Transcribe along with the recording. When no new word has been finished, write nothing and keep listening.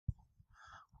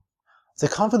The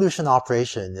convolution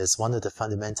operation is one of the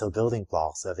fundamental building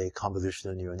blocks of a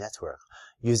convolutional neural network.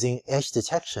 Using edge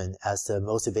detection as the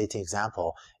motivating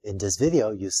example, in this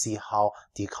video you see how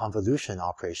the convolution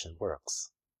operation works.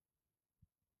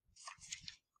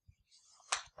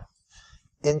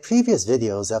 In previous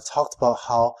videos, I've talked about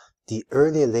how the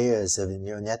earlier layers of a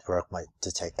neural network might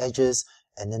detect edges,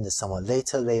 and then the somewhat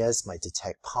later layers might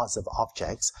detect parts of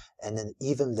objects, and then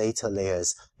even later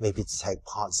layers maybe detect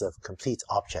parts of complete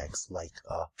objects, like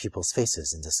people's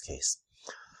faces in this case.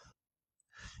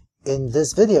 In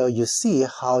this video, you see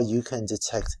how you can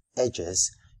detect edges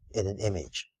in an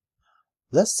image.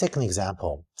 Let's take an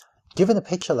example. Given a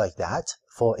picture like that,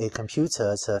 for a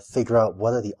computer to figure out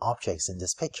what are the objects in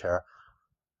this picture,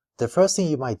 the first thing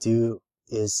you might do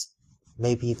is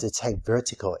maybe detect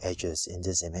vertical edges in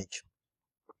this image.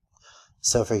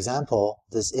 So for example,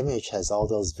 this image has all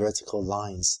those vertical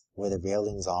lines where the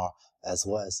railings are, as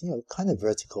well as, kind of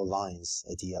vertical lines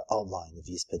at the outline of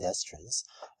these pedestrians.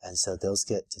 And so those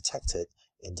get detected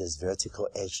in this vertical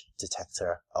edge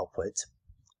detector output.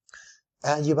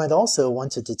 And you might also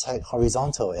want to detect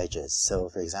horizontal edges. So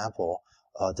for example,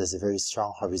 there's a very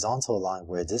strong horizontal line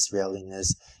where this railing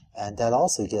is, and that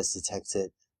also gets detected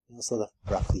sort of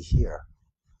roughly here.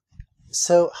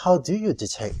 So how do you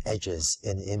detect edges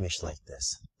in an image like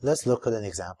this? Let's look at an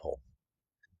example.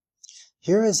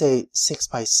 Here is a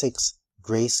 6x6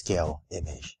 grayscale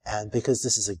image. And because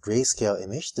this is a grayscale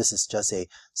image, this is just a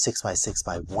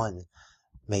 6x6x1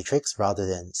 matrix rather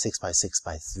than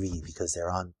 6x6x3 because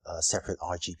they're on separate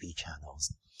RGB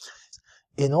channels.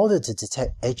 In order to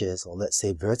detect edges, or let's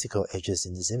say vertical edges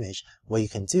in this image, what you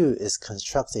can do is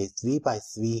construct a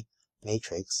 3x3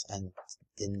 matrix, and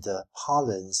in the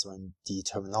parlance or in the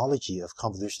terminology of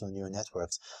convolutional neural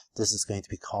networks, this is going to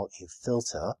be called a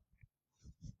filter.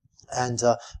 And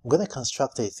I'm going to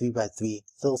construct a 3x3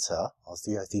 filter, or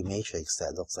 3x3 matrix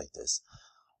that looks like this.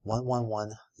 1, 1,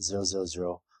 1, 0, 0,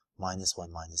 0, minus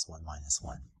 1, minus 1, minus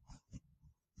 1.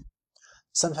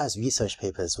 Sometimes research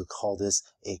papers would call this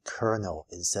a kernel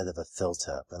instead of a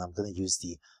filter, but I'm going to use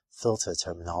the filter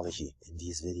terminology in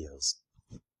these videos.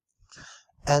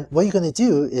 And what you're going to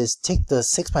do is take the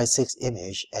 6x6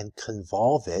 image and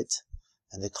convolve it,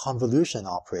 and the convolution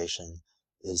operation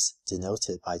is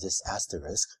denoted by this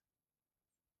asterisk,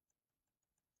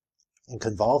 and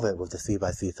convolve it with the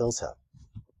 3x3 filter.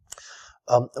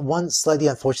 One slightly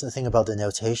unfortunate thing about the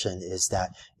notation is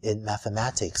that in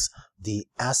mathematics, the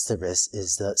asterisk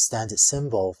is the standard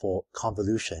symbol for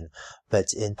convolution,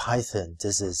 but in Python,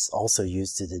 this is also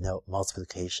used to denote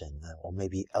multiplication, or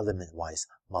maybe element-wise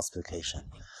multiplication.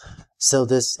 So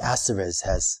this asterisk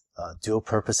has dual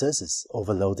purposes. It's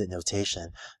overloaded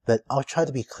notation, but I'll try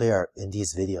to be clear in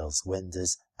these videos when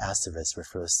this asterisk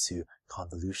refers to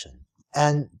convolution.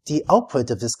 And the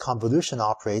output of this convolution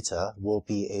operator will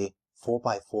be a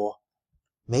 4x4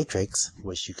 matrix,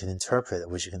 which you can interpret,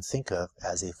 which you can think of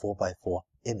as a 4x4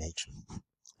 image.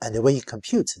 And the way you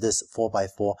compute this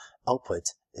 4x4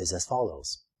 output is as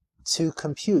follows. To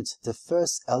compute the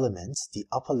first element, the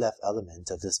upper left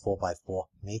element of this 4x4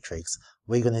 matrix,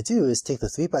 what you're going to do is take the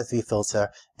 3x3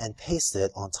 filter and paste it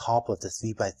on top of the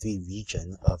 3x3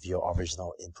 region of your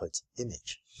original input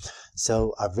image.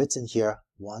 So I've written here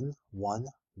 1, 1,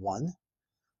 1,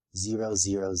 0,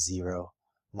 0, 0,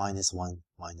 minus 1,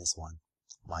 minus 1,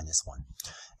 minus 1.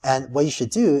 And what you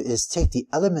should do is take the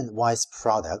element-wise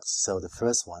product. So the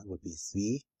first one would be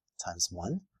 3 times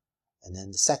 1. And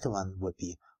then the second one would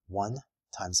be 1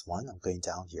 times 1. I'm going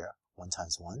down here. 1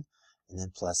 times 1. And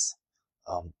then plus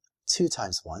 2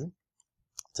 times 1.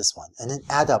 This one. And then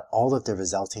add up all of the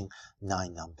resulting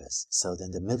 9 numbers. So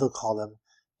then the middle column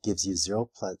gives you 0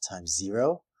 times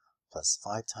 0, plus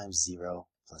 5 times 0,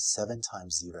 plus 7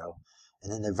 times 0.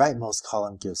 And then the rightmost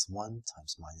column gives 1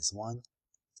 times minus 1,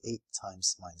 8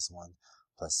 times minus 1,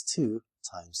 plus 2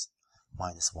 times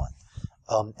minus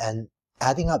 1. And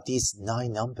adding up these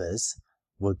 9 numbers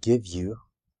will give you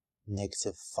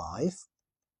negative 5.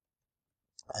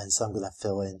 And so I'm going to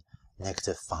fill in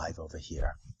negative 5 over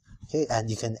here. Okay, and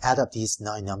you can add up these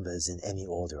 9 numbers in any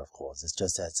order, of course. It's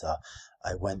just that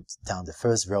I went down the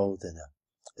first row, then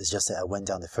it's just that I went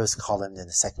down the first column, then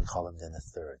the second column, then the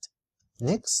third.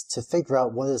 Next, to figure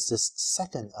out what is this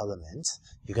second element,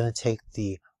 you're going to take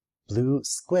the blue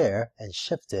square and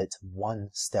shift it 1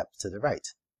 step to the right,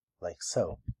 like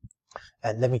so.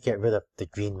 And let me get rid of the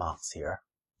green marks here.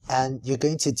 And you're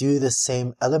going to do the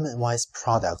same element-wise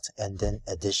product and then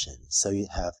addition. So you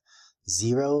have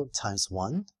 0 times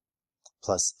 1,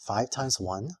 plus 5 times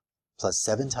 1, plus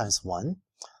 7 times 1,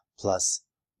 plus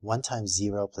 1 times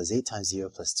 0, plus 8 times 0,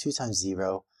 plus 2 times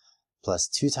 0, plus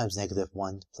 2 times negative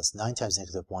 1, plus 9 times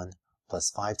negative 1, plus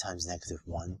 5 times negative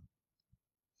 1.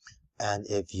 And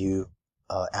if you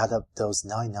add up those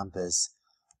 9 numbers,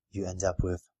 you end up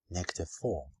with negative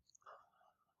 4.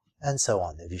 And so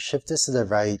on. If you shift this to the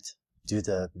right, do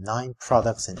the 9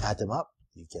 products and add them up,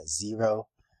 you get 0.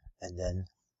 And then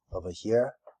over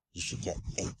here, you should get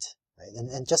 8. Right?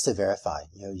 And just to verify,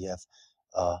 you have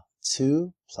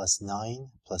 2 plus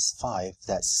 9 plus 5,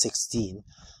 that's 16.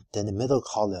 Then the middle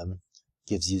column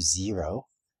gives you 0.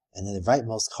 And then the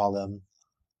rightmost column,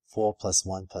 4 plus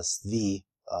 1 plus 3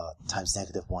 times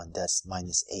negative 1, that's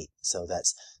minus 8. So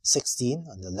that's 16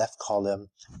 on the left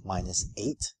column minus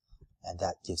 8. And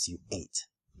that gives you 8,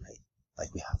 right?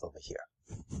 Like we have over here.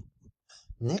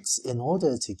 Next, in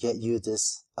order to get you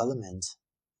this element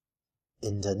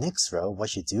in the next row,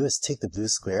 what you do is take the blue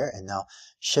square and now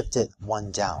shift it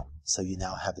 1 down. So you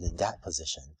now have it in that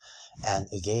position.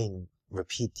 And again,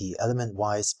 repeat the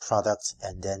element-wise product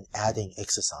and then adding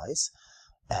exercise.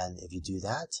 And if you do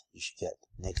that, you should get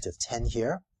negative 10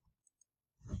 here.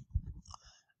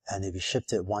 And if you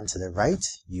shift it 1 to the right,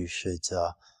 you should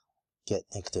get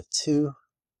negative 2,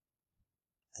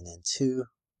 and then 2,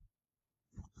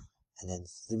 and then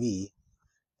 3,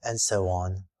 and so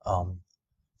on,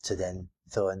 to then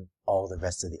fill in all the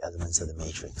rest of the elements of the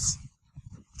matrix.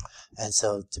 And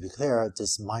so, to be clear,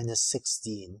 this minus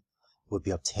 16 would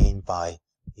be obtained by,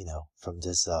 from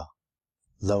this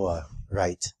lower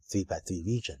right 3 by 3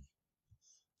 region.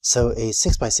 So a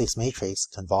 6 by 6 matrix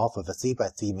convolved with a 3 by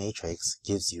 3 matrix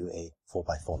gives you a 4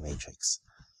 by 4 matrix.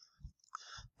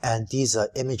 And these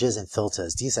are images and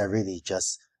filters. These are really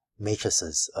just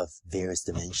matrices of various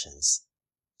dimensions.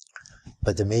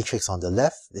 But the matrix on the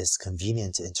left is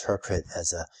convenient to interpret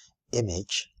as an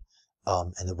image,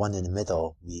 and the one in the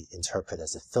middle we interpret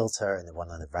as a filter, and the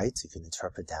one on the right you can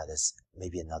interpret that as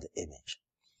maybe another image.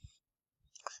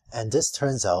 And this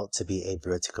turns out to be a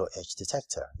vertical edge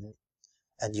detector.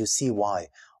 And you see why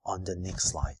on the next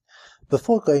slide.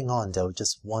 Before going on though,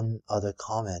 just one other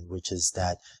comment, which is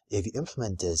that if you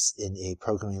implement this in a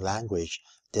programming language,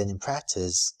 then in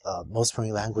practice, most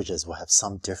programming languages will have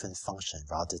some different function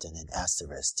rather than an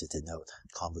asterisk to denote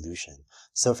convolution.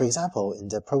 So for example, in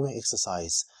the programming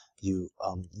exercise, you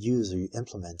use or you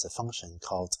implement a function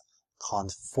called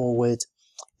conforward.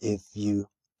 If you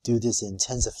do this in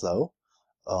TensorFlow,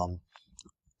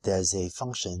 there's a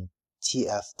function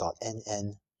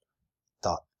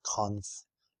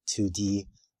tf.nn.conv2d,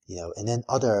 and then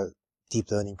other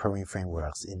deep learning programming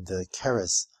frameworks. In the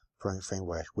Keras programming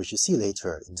framework, which you see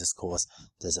later in this course,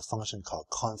 there's a function called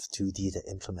conv2d that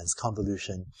implements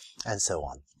convolution, and so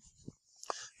on.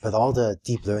 But all the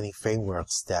deep learning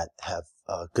frameworks that have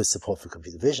good support for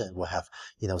computer vision will have,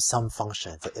 some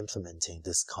function for implementing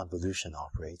this convolution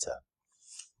operator.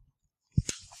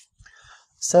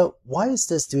 So why is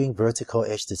this doing vertical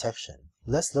edge detection?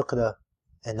 Let's look at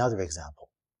another example.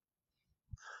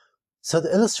 So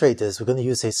to illustrate this, we're going to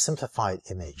use a simplified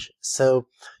image. So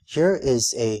here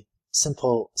is a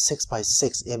simple 6 by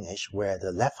 6 image where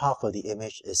the left half of the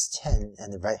image is 10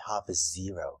 and the right half is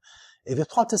 0. If you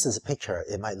plot this as a picture,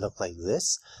 it might look like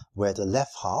this, where the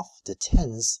left half, the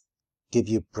 10s, give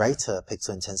you brighter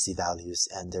pixel intensity values,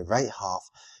 and the right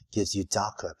half gives you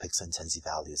darker pixel intensity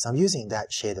values. I'm using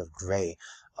that shade of gray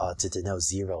to denote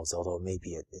zeros, although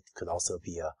maybe it could also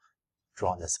be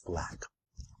drawn as black.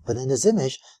 But in this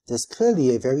image, there's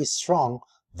clearly a very strong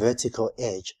vertical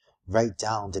edge right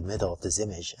down the middle of this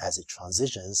image as it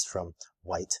transitions from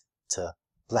white to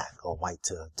black or white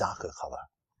to darker color.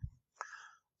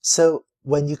 So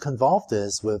when you convolve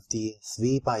this with the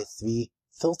 3 by 3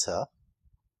 filter,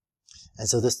 and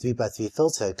so this 3 by 3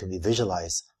 filter can be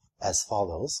visualized as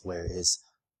follows, where it is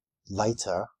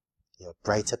lighter,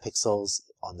 brighter pixels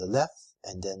on the left,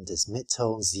 and then this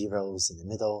mid-tone zeros in the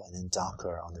middle, and then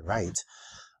darker on the right.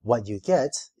 What you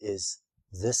get is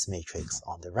this matrix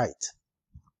on the right.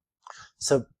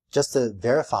 So just to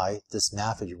verify this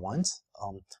math if you want,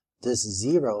 this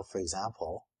 0, for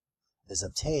example, is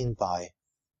obtained by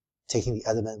taking the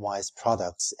element-wise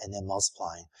products and then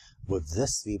multiplying with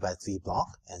this 3 by 3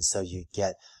 block. And so you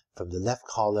get from the left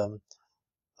column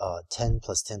 10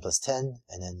 plus 10 plus 10,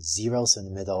 and then zeros in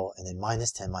the middle, and then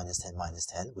minus 10, minus 10, minus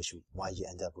 10, which is why you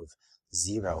end up with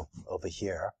 0 over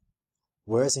here.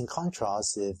 Whereas in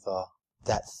contrast, if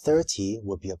that 30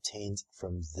 would be obtained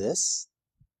from this,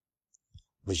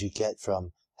 which you get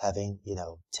from having,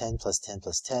 10 plus 10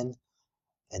 plus 10,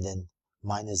 and then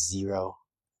minus 0,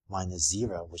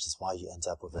 which is why you end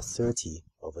up with a 30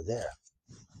 over there.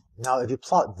 Now, if you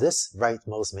plot this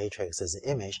rightmost matrix as an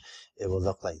image, it will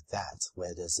look like that,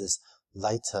 where there's this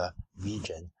lighter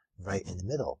region right in the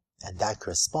middle. And that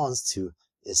corresponds to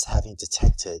is having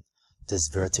detected this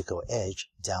vertical edge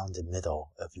down the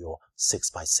middle of your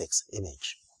 6x6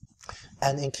 image.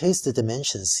 And in case the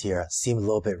dimensions here seem a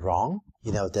little bit wrong,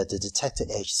 that the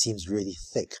detected edge seems really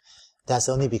thick, that's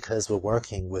only because we're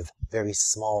working with very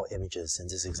small images in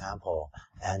this example.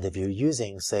 And if you're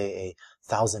using, say, a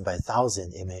 1000 by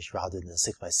 1000 image rather than a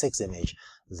 6x6 image,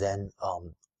 then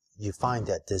you find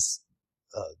that this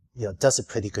does a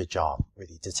pretty good job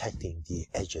really detecting the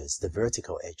edges, the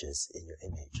vertical edges in your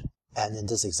image. And in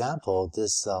this example,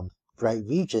 this bright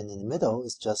region in the middle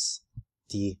is just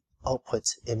the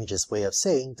output image's way of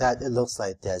saying that it looks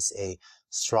like there's a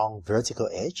strong vertical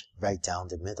edge right down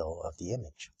the middle of the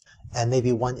image. And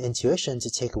maybe one intuition to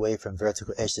take away from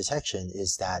vertical edge detection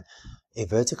is that a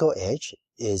vertical edge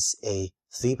is a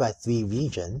 3x3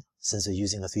 region, since we're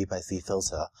using a 3x3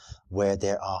 filter, where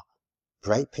there are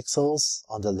bright pixels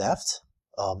on the left,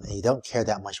 and you don't care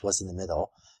that much what's in the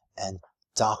middle, and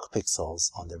dark pixels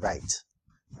on the right.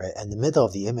 And the middle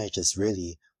of the image is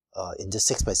really, in the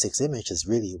 6x6 image, is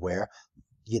really where,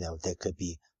 there could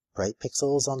be bright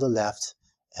pixels on the left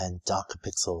and dark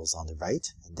pixels on the right,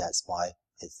 and that's why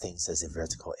it thinks there's a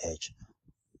vertical edge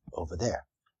over there.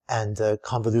 And the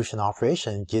convolution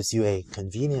operation gives you a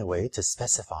convenient way to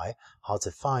specify how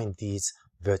to find these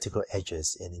vertical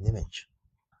edges in an image.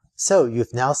 So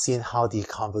you've now seen how the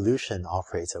convolution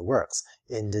operator works.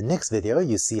 In the next video,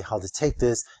 you see how to take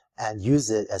this and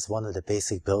use it as one of the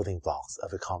basic building blocks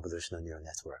of a convolutional neural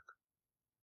network.